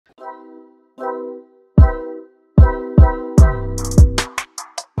Day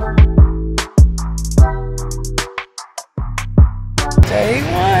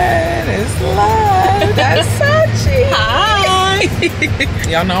one is live. That's Sachi. Hi.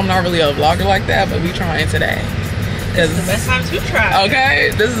 Y'all know I'm not really a vlogger like that, but we trying today. This is the best time to try.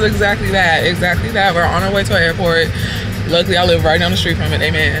 Okay, this is exactly that. Exactly that. We're on our way to an airport. Luckily, I live right down the street from it.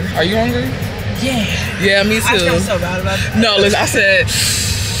 Amen. Are you hungry? Yeah. Yeah, me too. I feel so bad about that. No, listen, I said,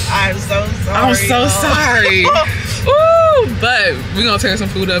 I'm so sorry. I'm so sorry. Woo! But we're gonna tear some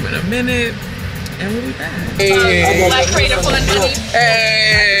food up in a minute. And we'll be back. Hey. Like crater full of honey.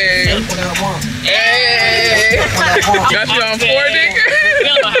 Hey. Hey. Got you on 4, nigga.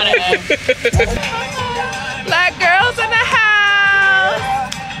 Black girls in the house.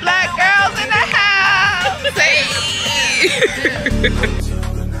 Black girls in the house. Hey.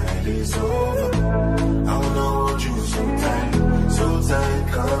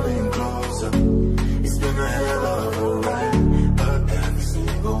 Coming closer. It's been a hell of a ride, but every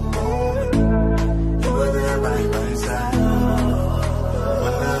single moment you were there right by my side.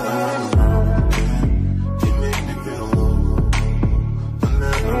 Whenever I'm wrong, you make me feel low.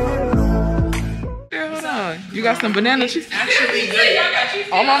 Whenever I'm low. Yeah, hold on. You got some banana cheese? Actually, good.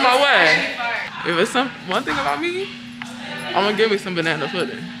 I'm on my way. If it's one thing about me, I'm gonna give me some banana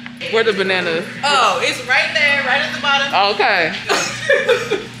pudding. Where the banana? Oh, it's right there, right at the bottom. Okay.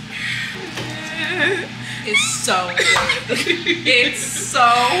 It's so good. It's so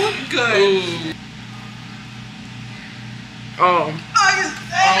good. Ooh. Oh.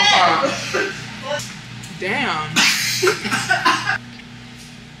 Damn.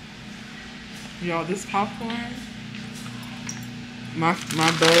 Y'all, this popcorn, my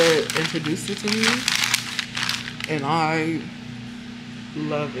bud introduced it to me, and I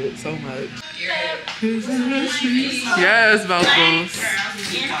love it so much. Yes, vocals.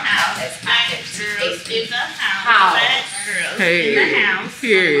 Hey,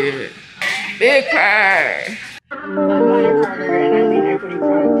 period. Big pie.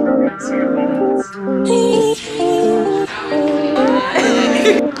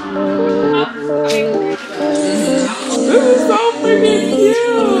 This is so freaking cute.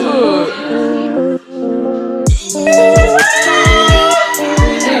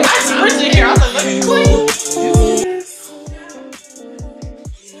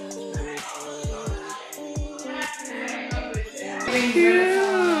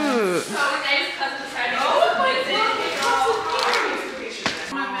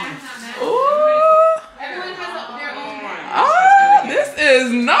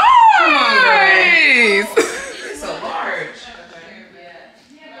 Is nice. It's so large.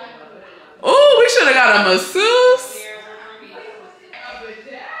 Oh, we should have got a masseuse.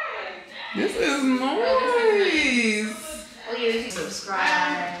 This is nice.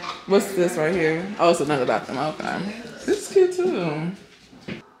 Subscribe. What's this right here? Oh, it's another bathroom. Okay. This is cute too.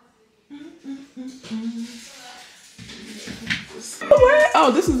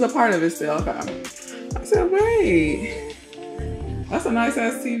 Oh, this is a part of it still. Okay. I said, wait. That's a nice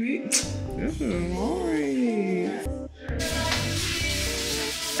ass TV. This is nice.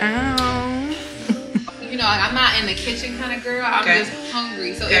 Ow. You know, I'm not in the kitchen kind of girl. I'm just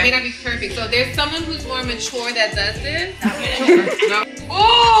hungry. So it may not be perfect. So if there's someone who's more mature that does this.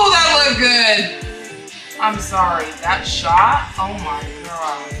 Oh, that looked good. I'm sorry. That shot, oh my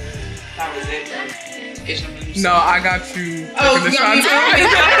god. That was it. No, I got you. Oh, you got me. I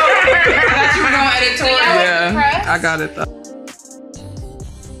got you going editorial. Yeah, I got it though.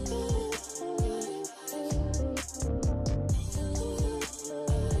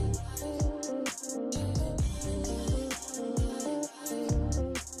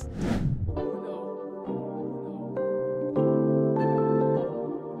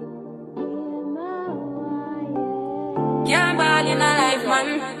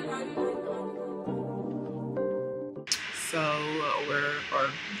 So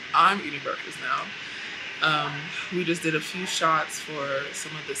I'm eating breakfast now. We just did a few shots for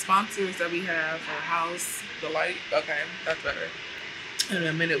some of the sponsors that we have for our house. The light, okay, that's better. In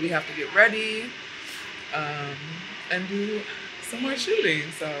a minute we have to get ready and do some more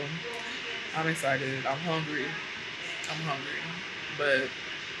shooting. So I'm excited. I'm hungry. But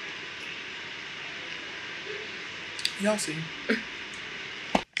y'all see.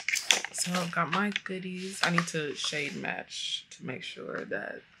 So I've got my goodies. I need to shade match to make sure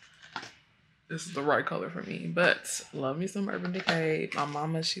that this is the right color for me. But love me some Urban Decay. My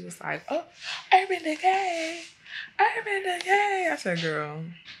mama, she was like, oh, Urban Decay. Urban Decay. I said, girl,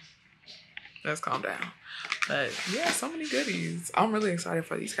 let's calm down. But yeah, so many goodies. I'm really excited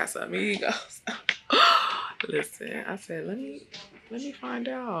for these Casamigos. Listen, I said, let me find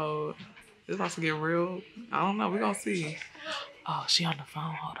out. It's about to get real. I don't know. We're gonna see. Oh, she on the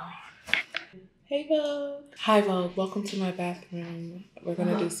phone. Hold on. Hey, Vogue. Hi, Vogue. Welcome to my bathroom. We're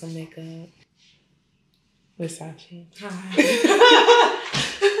gonna do some makeup with Sachi. Hi.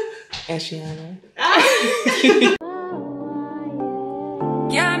 And Shiana. I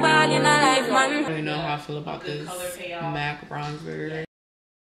don't really know how I feel about this MAC bronzer.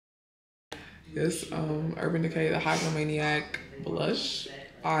 This Urban Decay, the Hypomaniac blush.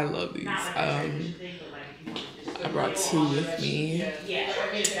 I love these. I brought 2 with me.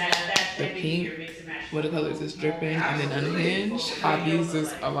 The pink, what the color is this? Dripping, and then Unhinged. I've used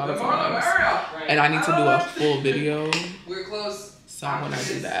this a lot of times, and I need to do a full video. We're close. So when I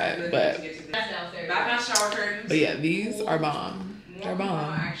do that, but yeah, these are bomb. They're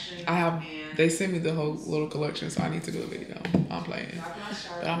bomb. They sent me the whole little collection, so I need to do a video. I'm playing,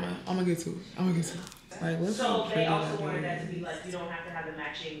 but I'm gonna get to it. Like, look how pretty that is.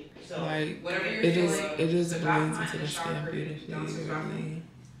 Like, it just blends into the skin beautifully, really.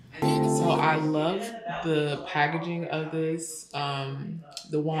 So I love the packaging of this.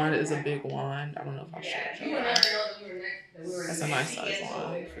 The wand is a big wand. I don't know if I showed you. That's a nice size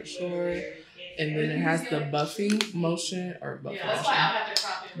wand for sure. And then it has the buffing motion,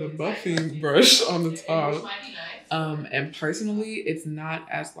 the buffing brush on the top. And personally, it's not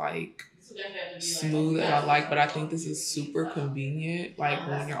as like smooth as I like, but I think this is super convenient, like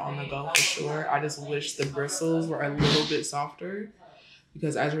when you're on the go for sure. I just wish the bristles were a little bit softer,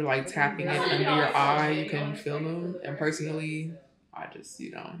 because as you're like tapping it under your eye, you can feel them. And personally, I just,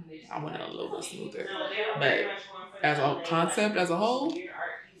 you know, I want it a little bit smoother. But as a concept, as a whole,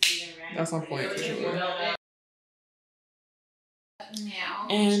 that's on point for sure.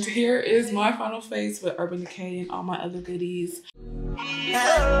 And here is my final face with Urban Decay and all my other goodies.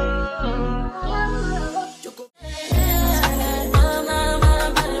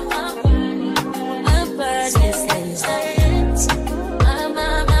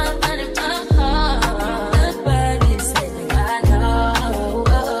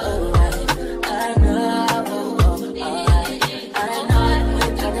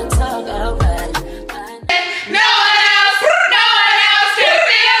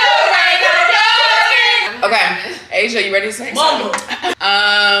 Asia, you ready to sing? Mama.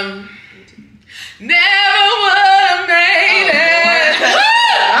 Never would have made it.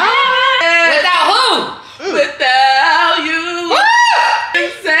 Without who? Without you.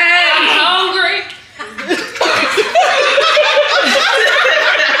 I'm hungry.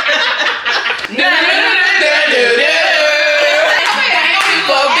 Thank you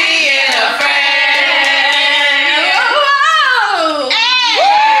for being a friend.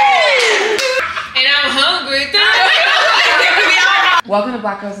 And I'm hungry. Welcome to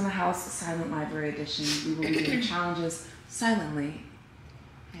Black Girls in the House Silent Library Edition. We will be doing challenges silently.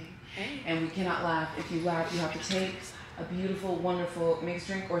 Hey. And we cannot laugh. If you laugh, you have to take a beautiful, wonderful mixed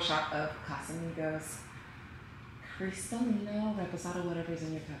drink or shot of Casamigos, Cristalino, Reposado, whatever's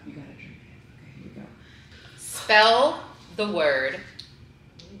in your cup. You gotta drink it. Okay, here we go. Spell the word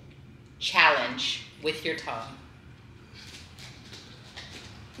challenge with your tongue.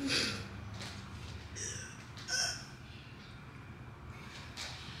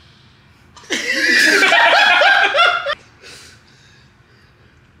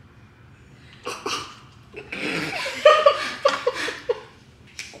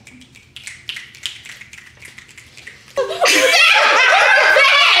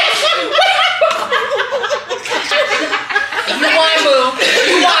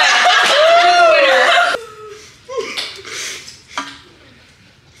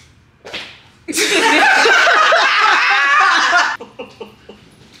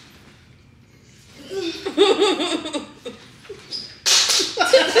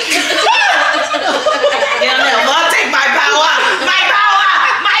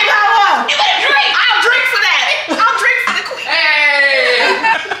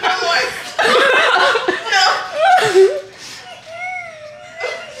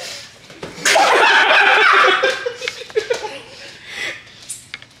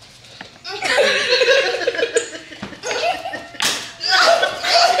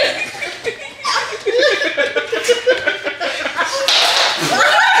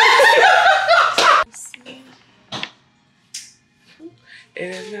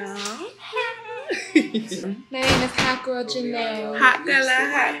 My name is Hot Girl Janelle. Hot girl,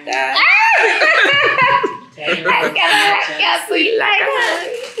 hot girl. Hot girl, sweet like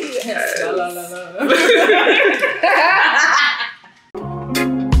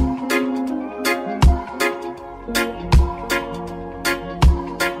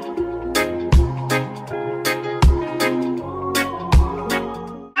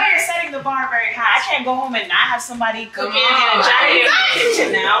Setting the bar very high. I can't go home and not have somebody cooking and a giant in the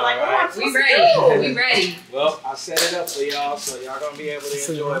kitchen now. Like, what am I supposed to do? We ready. Well, I set it up for y'all, so y'all gonna be able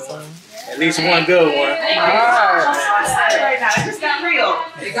to enjoy one. At least one good one. I'm so excited right now. It just got real.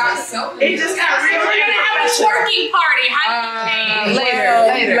 It got so It just got real. We're gonna have a twerking party.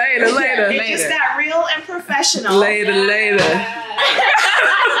 Later. It just got real and professional. Later.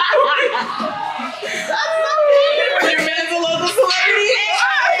 Your man's a local celebrity.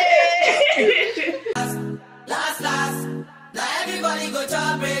 Last, now everybody go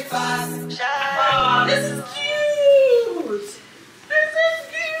to breakfast. Oh, this is cute.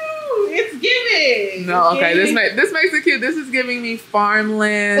 It's giving. No, okay. This makes it cute. This is giving me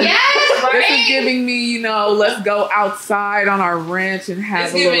farmland. Yes, right? This is giving me, you know, let's go outside on our ranch and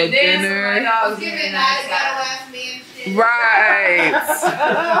have a little dinner. It's giving that last man shit. Right.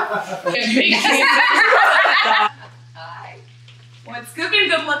 What's good and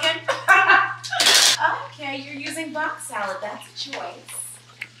good looking? Okay, you're using box salad. That's a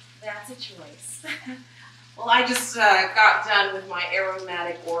choice. Well, I just got done with my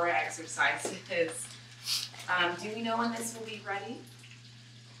aromatic aura exercises. Do we know when this will be ready?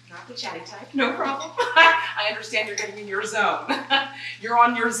 Not the chatty type, no problem. I understand you're getting in your zone. You're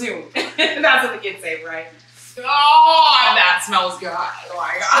on your Zoom. That's what the kids say, right? Oh, that smells good. Oh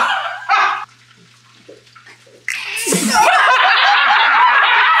my God.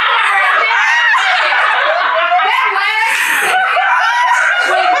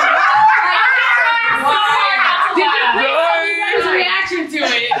 Reaction to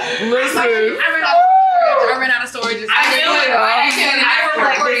it. Listen. I ran out of storage. I never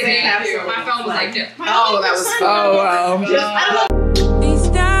recorded it. My phone was like this. Oh, that was. Oh, wow.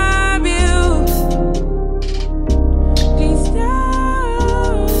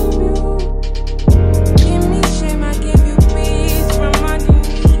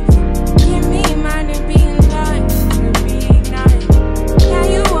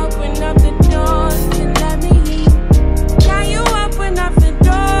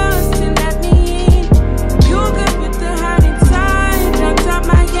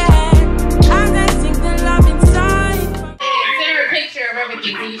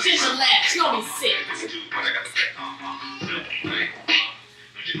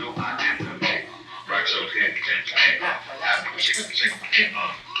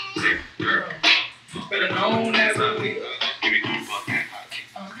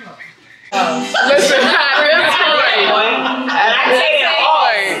 Listen, at this point.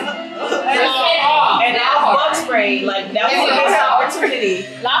 And now bug spray, like that was a missed opportunity.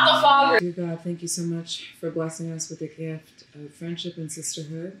 Lots of fog. Dear God, thank you so much for blessing us with the gift of friendship and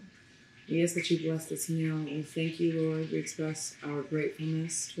sisterhood. We ask that you bless this meal. We thank you, Lord. We express our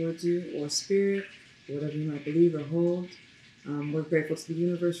gratefulness towards you, or spirit, whatever you might believe or hold. We're grateful to the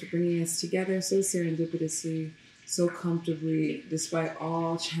universe for bringing us together so serendipitously, so comfortably, despite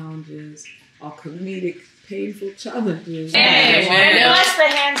all challenges, all comedic, painful challenges. And bless the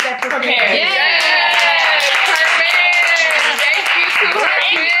hands that prepare.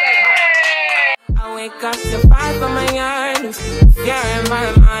 I wake up to 5 on my earnings. Fear in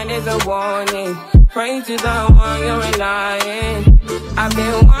my mind is a warning. Pray to the one you're relying. I've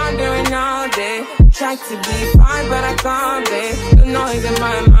been wandering all day. Tried to be fine, but I can't be. The noise in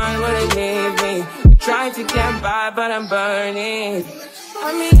my mind wouldn't leave me. Tried to get by, but I'm burning.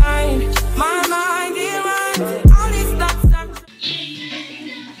 I'm behind. My mind is right. All these stuff.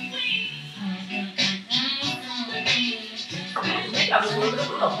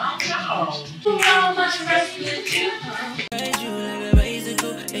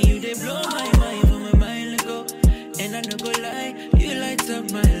 And you did blow my mind from my mind ago. And I don't go lie, you light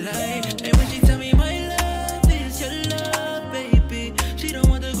up my life. And when she tell me my love is your love, baby, she don't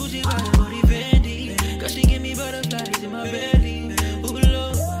want the Gucci body Fendi, cause she give me butterflies in my belly. Ooh,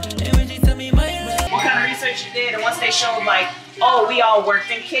 Lord. And when she tell me my love, What kind of research you did, and once they showed like, oh, we all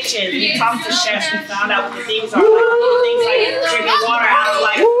worked in kitchens, we talked to chefs, we found out what the things are, like little things like drinking water out of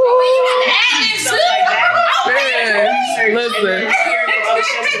like stuff like that. Listen.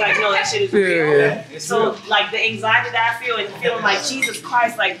 Like, no, that shit is real. So, like, the anxiety that I feel and feeling like, Jesus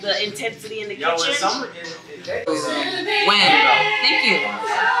Christ, like, the intensity in the kitchen. When? Thank you.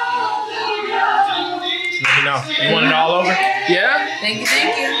 Let me know. You want it all over? Yeah. Thank you.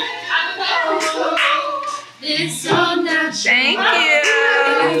 Thank you.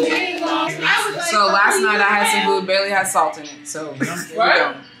 So last night I had some food, barely had salt in it. So here we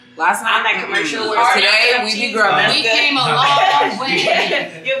go. Last night, On that commercial where today we be grubbing. We came a long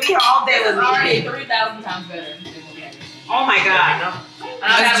way. You'll be here all day with me. Already 3,000 times better. Oh my God.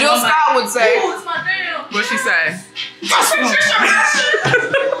 As Jill Scott would say. Oh, it's my damn. What'd she say?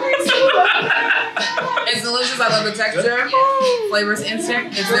 I love the texture. Flavors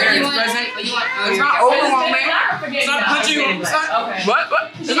instant. It's there. It's present. It's not overwhelming. It's not punching you.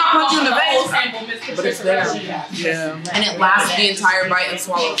 What? It's not punching you in the face. But it's there. Yeah. And it lasts the entire bite and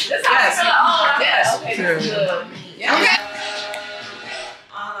swallow. Yes. Yes. Yeah. Okay.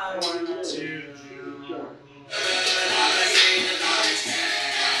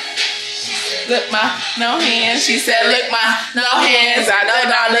 Look my no hands. She said, look my no hands. I know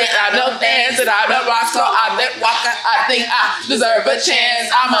darling, I know dance, and I know rock, so I think walking. I think I deserve a chance.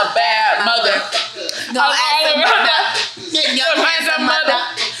 I'm a bad mother. No, I'm a mother. Get your hands up, mother.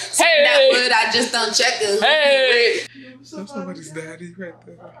 Hey. That word, I just don't check it. Hey. That's somebody's daddy right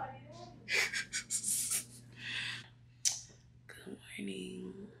there. Good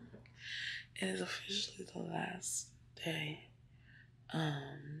morning. It is officially the last day.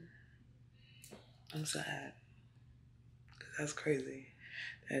 I'm sad. Because that's crazy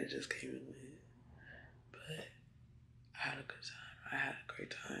that it just came and went. But I had a good time. I had a great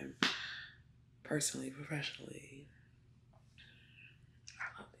time. Personally, professionally.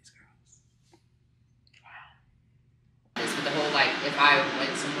 I love these girls. Wow. With the whole, like, if I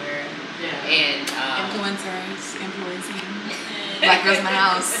went somewhere and Influencing. Black girls in the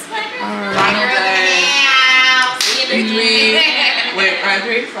house. Final day. Day 3. Wait,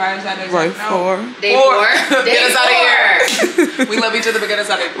 Friday, Saturday. Right, 4. Day 4. Get us out of here. We love each other, but get us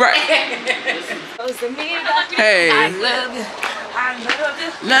out of here. Right. Hey. I love you. I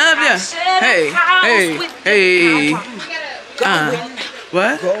Love you. Hey. Hey.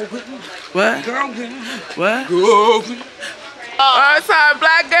 What? What? What? All right,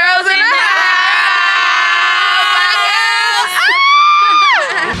 Black